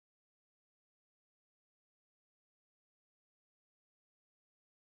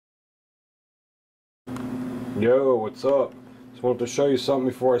Yo, what's up? Just wanted to show you something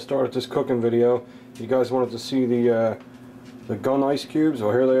before I started this cooking video. You guys wanted to see the gun ice cubes?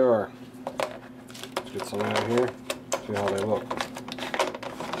 Well, here they are. Let's get some out of here. See how they look.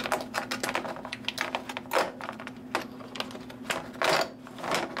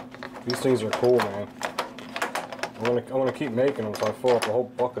 These things are cool, man. I'm gonna keep making them, so I fill up a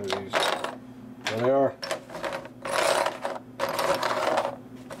whole bucket of these. There they are.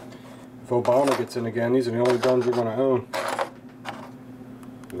 If Obama gets in again, these are the only guns you're gonna own.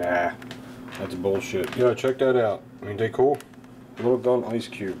 Nah, that's bullshit. Yeah, check that out. Ain't they cool? Little gun ice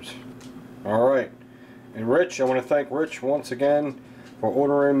cubes. Alright. And Rich, I want to thank Rich once again for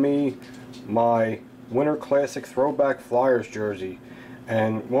ordering me my Winter Classic Throwback Flyers jersey.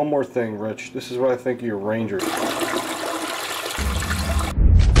 And one more thing, Rich. This is what I think of your Rangers.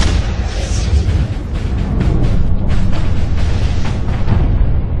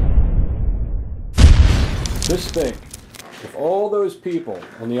 Just think, if all those people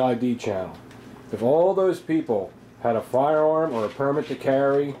on the ID channel, if all those people had a firearm or a permit to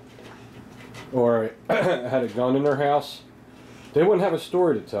carry, or had a gun in their house, they wouldn't have a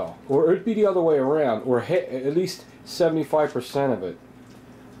story to tell. Or it'd be the other way around, or at least 75% of it,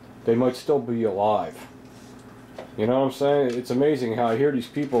 they might still be alive. You know what I'm saying? It's amazing how I hear these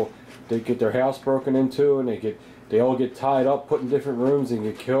people, they get their house broken into and they all get tied up, put in different rooms and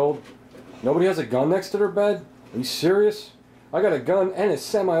get killed. Nobody has a gun next to their bed? Are you serious? I got a gun and a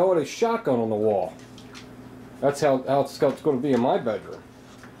semi-auto shotgun on the wall. That's how it's going to be in my bedroom.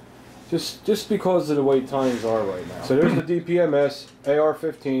 Just because of the way times are right now. So there's the DPMS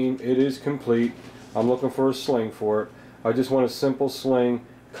AR-15. It is complete. I'm looking for a sling for it. I just want a simple sling,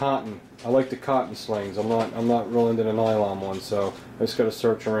 cotton. I like the cotton slings. I'm not real into the nylon one, so I just got to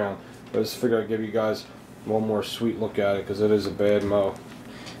search around. I just figured I'd give you guys one more sweet look at it because it is a bad mo.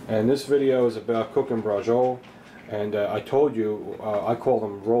 And this video is about cooking Brasciole. And I told you, I call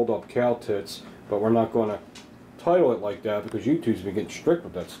them rolled up cow tits, but we're not going to title it like that because YouTube's been getting strict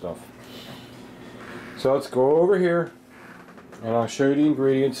with that stuff. So let's go over here and I'll show you the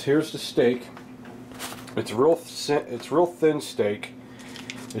ingredients. Here's the steak. It's real thin steak.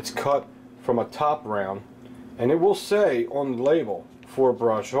 It's cut from a top round, and it will say on the label for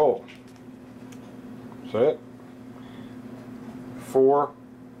Brasciole. See it? For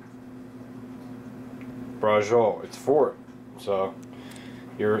Brasciole. It's for it. So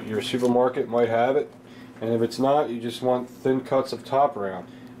your supermarket might have it, and if it's not, you just want thin cuts of top round.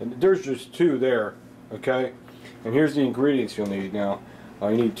 And there's just two there, okay? And here's the ingredients you'll need now.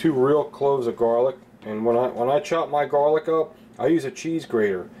 You need 2 real cloves of garlic, and when I chop my garlic up, I use a cheese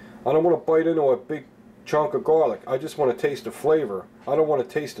grater. I don't want to bite into a big chunk of garlic. I just want to taste the flavor. I don't want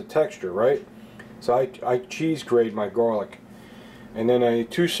to taste the texture, right? So I cheese grate my garlic. And then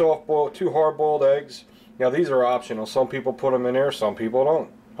 2 hard-boiled eggs. Now these are optional. Some people put them in there, some people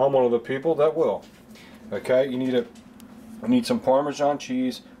don't. I'm one of the people that will. Okay, you need some Parmesan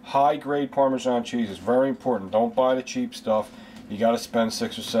cheese. High-grade Parmesan cheese is very important. Don't buy the cheap stuff. You got to spend $6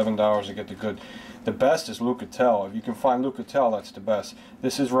 or $7 to get the good. The best is Lucatelle. If you can find Lucatelle, that's the best.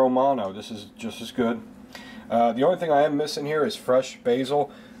 This is Romano. This is just as good. The only thing I am missing here is fresh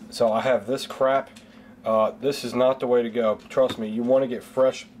basil. So I have this crap. This is not the way to go. Trust me, you want to get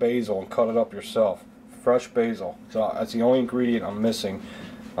fresh basil and cut it up yourself. Fresh basil. So that's the only ingredient I'm missing.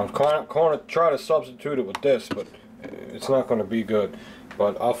 I'm going to try to substitute it with this, but it's not going to be good.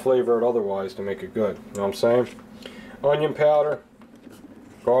 But I'll flavor it otherwise to make it good. You know what I'm saying? Onion powder,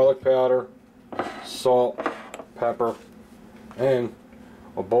 garlic powder, salt, pepper, and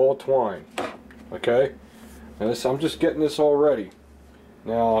a bowl of twine. Okay? And this, I'm just getting this all ready.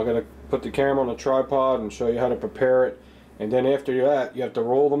 Now I'm going to put the camera on a tripod and show you how to prepare it. And then after that, you have to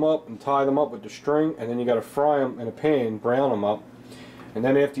roll them up and tie them up with the string, and then you got to fry them in a pan, brown them up. And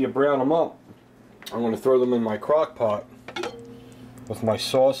then after you brown them up, I'm going to throw them in my crock pot with my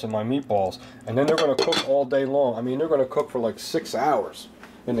sauce and my meatballs. And then they're going to cook all day long. I mean, they're going to cook for like 6 hours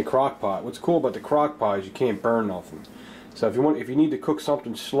in the crock pot. What's cool about the crock pot is you can't burn nothing. So if you need to cook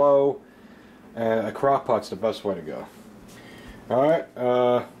something slow, a crock pot's the best way to go. Alright,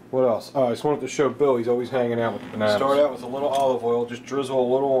 what else? Oh, I just wanted to show Bill. He's always hanging out with the bananas. Start out with a little olive oil. Just drizzle a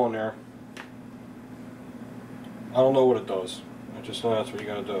little on there. I don't know what it does. I just know that's what you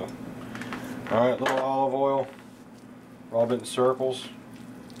gotta do. Alright, little olive oil. Rub it in circles.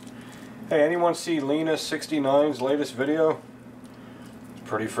 Hey, anyone see Lena 69's latest video? It's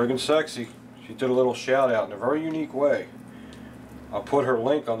pretty friggin' sexy. She did a little shout out in a very unique way. I'll put her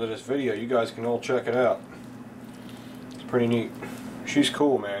link under this video. You guys can all check it out. It's pretty neat. She's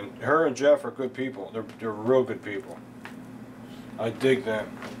cool, man. Her and Jeff are good people. They're real good people. I dig them.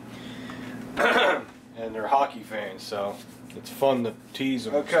 and they're hockey fans, so it's fun to tease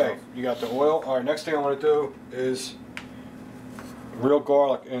them. Okay, you got the oil. All right, next thing I want to do is real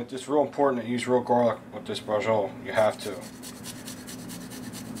garlic, and it's real important to use real garlic with this brasciole. You have to.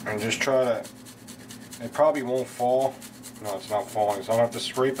 And just try to, it probably won't fall. No, it's not falling, so I don't have to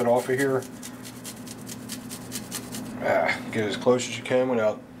scrape it off of here. Get as close as you can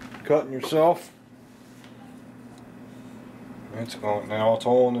without cutting yourself. It's going, now it's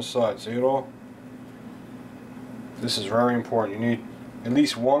all on this side, see it all? This is very important. You need at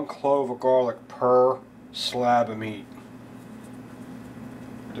least 1 clove of garlic per slab of meat,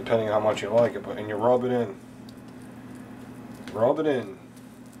 depending on how much you like it. But and you rub it in. Rub it in.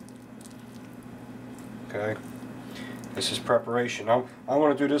 Okay. This is preparation. I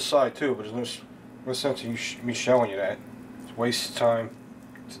want to do this side too, but there's no sense in me showing you that. It's a waste of time.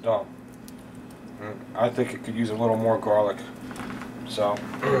 It's dumb. I think it could use a little more garlic. So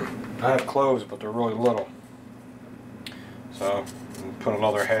I have cloves, but they're really little. So put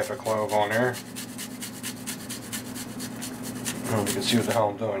another half a clove on there. And you can see what the hell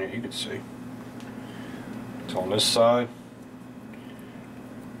I'm doing here. You can see. It's on this side.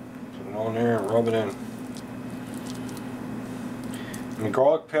 Put it on there and rub it in. I mean,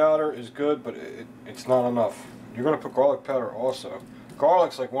 garlic powder is good, but it's not enough. You're going to put garlic powder also.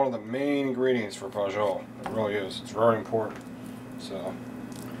 Garlic's like one of the main ingredients for brasciole. It really is. It's very important. So,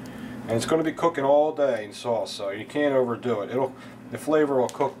 and it's going to be cooking all day in sauce, so you can't overdo it. The flavor will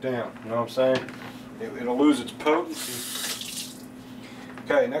cook down. You know what I'm saying? It'll lose its potency.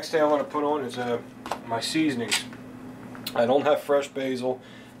 Okay, next thing I want to put on is my seasonings. I don't have fresh basil,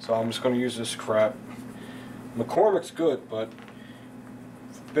 so I'm just going to use this crap. McCormick's good, but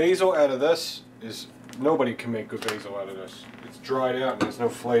basil out of this is, nobody can make good basil out of this. It's dried out and there's no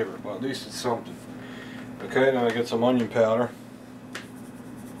flavor, but at least it's something. Okay, now I get some onion powder.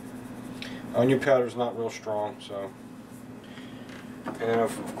 Onion powder is not real strong, so. And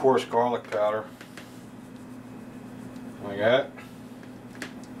of course garlic powder. Like that.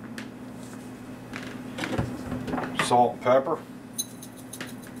 Salt and pepper.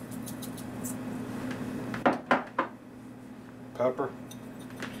 Pepper.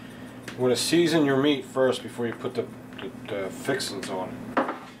 You want to season your meat first before you put the fixings on it.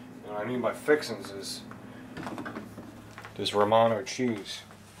 And what I mean by fixings is this Romano cheese.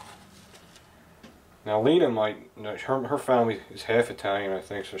 Now Lena might, her family is half Italian, I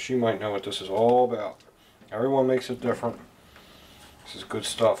think, so she might know what this is all about. Everyone makes it different. This is good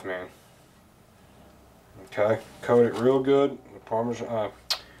stuff, man. Okay, coat it real good with Parmesan,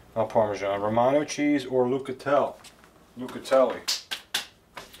 not Parmesan, Romano cheese or Lucatelli.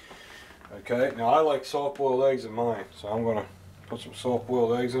 Okay, now I like soft-boiled eggs in mine, so I'm going to put some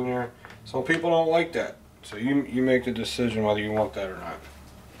soft-boiled eggs in there. Some people don't like that, so you make the decision whether you want that or not.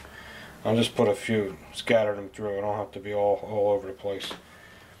 I'll just put a few, scatter them through. I don't have to be all over the place.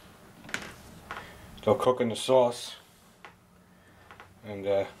 They'll cook in the sauce. And,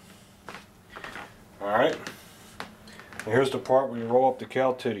 alright. And here's the part where you roll up the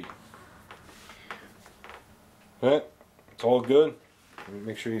cow titty. Okay, it's all good.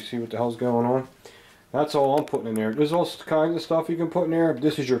 Make sure you see what the hell's going on. That's all I'm putting in there. There's all kinds of stuff you can put in there.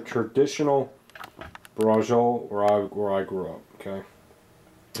 This is your traditional brasciole where I grew up, okay?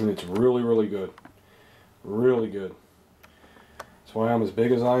 And it's really, really good. Really good. That's why I'm as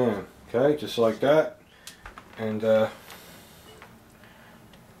big as I am. Okay, just like that. And I'm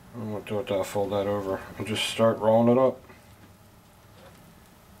going to do it, I'll fold that over and just start rolling it up.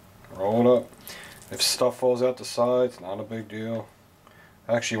 Roll it up. If stuff falls out the sides, not a big deal.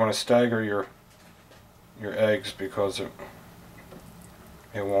 Actually, you want to stagger your eggs because it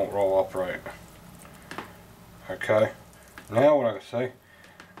won't roll up right. Okay. Now what I can say.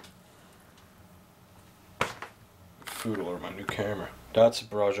 Food alert, my new camera. That's a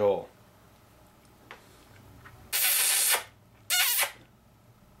brasciole.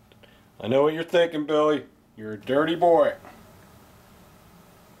 I know what you're thinking, Billy. You're a dirty boy.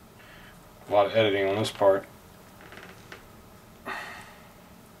 A lot of editing on this part.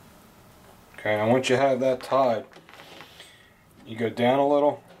 Okay, now once you have that tied, you go down a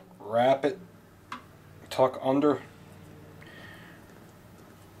little, wrap it, tuck under,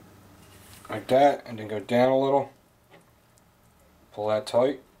 like that, and then go down a little, pull that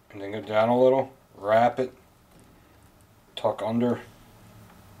tight, and then go down a little, wrap it, tuck under,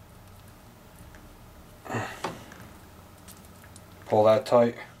 pull that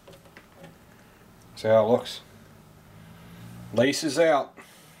tight. See how it looks? Laces out.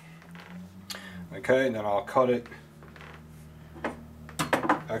 Okay, and then I'll cut it.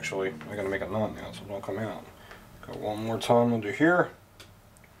 Actually, I gotta make a knot now so it don't come out. Go one more time under here.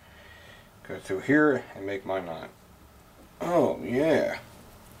 Go through here and make my knot. Oh yeah.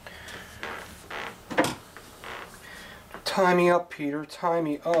 Tie me up, Peter. Tie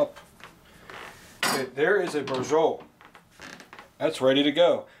me up. Okay, there is a Brasciole. That's ready to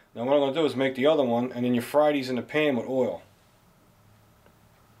go. Now what I'm going to do is make the other one, and then you fry these in the pan with oil.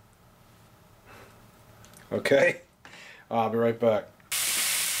 Okay? I'll be right back.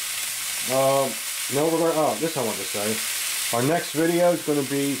 No, we're going to, this I want to say. Our next video is going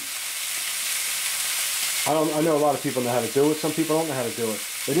to be, I know a lot of people know how to do it. Some people don't know how to do it.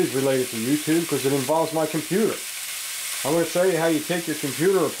 It is related to YouTube because it involves my computer. I'm going to show you how you take your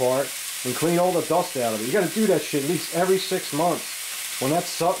computer apart and clean all the dust out of it. You got to do that shit at least every 6 months. When that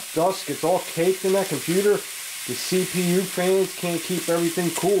dust gets all caked in that computer, the CPU fans can't keep everything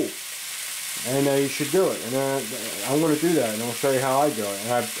cool. And you should do it. And I'm going to do that, and I'll show you how I do it.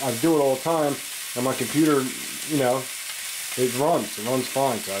 And I do it all the time, and my computer, you know, it runs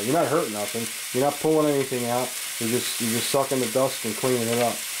fine. So you're not hurting nothing. You're not pulling anything out. You're just sucking the dust and cleaning it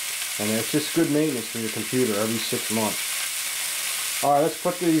up. And it's just good maintenance for your computer every 6 months. All right, let's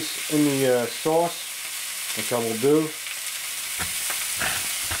put these in the sauce, which I will do.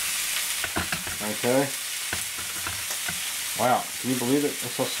 Okay. Wow, can you believe it?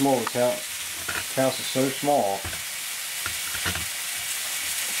 That's how small this house. This house is so small.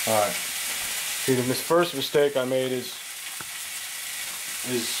 Alright. See, this first mistake I made is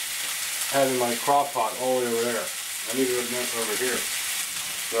having my crock pot all the way over there. I need it over here.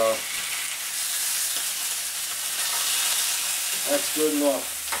 So, that's good enough.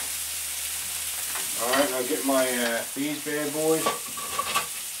 Alright, now get my these bad boys.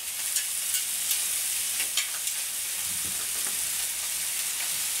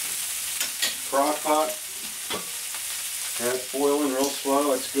 Crock pot. And it's boiling real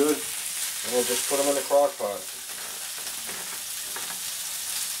slow, that's good. And we'll just put them in the crock pot.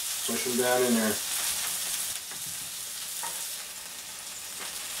 Push them down in there.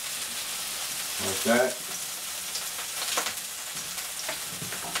 Like that.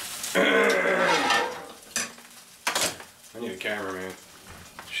 I need a camera, man.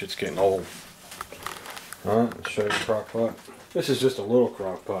 Shit's getting old. Alright, let's show you the crock pot. This is just a little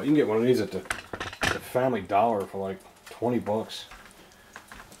crock pot. You can get one of these at the Family Dollar for like 20 bucks.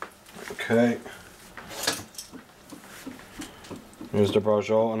 Okay. Here's the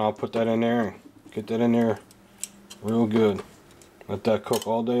Brasciole, and I'll put that in there and get that in there real good. Let that cook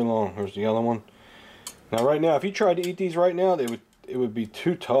all day long. Here's the other one. Now right now, if you tried to eat these right now, it would be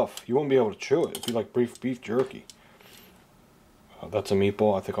too tough. You won't be able to chew it. It'd be like beef jerky. That's a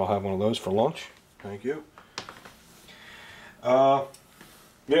meatball. I think I'll have one of those for lunch. Thank you.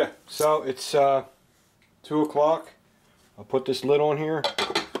 Yeah, so it's 2 o'clock. I'll put this lid on here.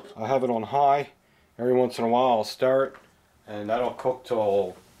 I have it on high. Every once in a while I'll stir it, and that'll cook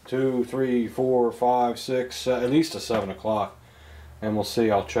till 2, 3, 4, 5, 6, at least to 7 o'clock. And we'll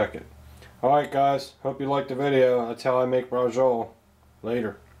see. I'll check it. Alright guys, hope you liked the video. That's how I make Brasciole.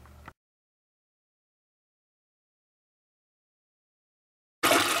 Later.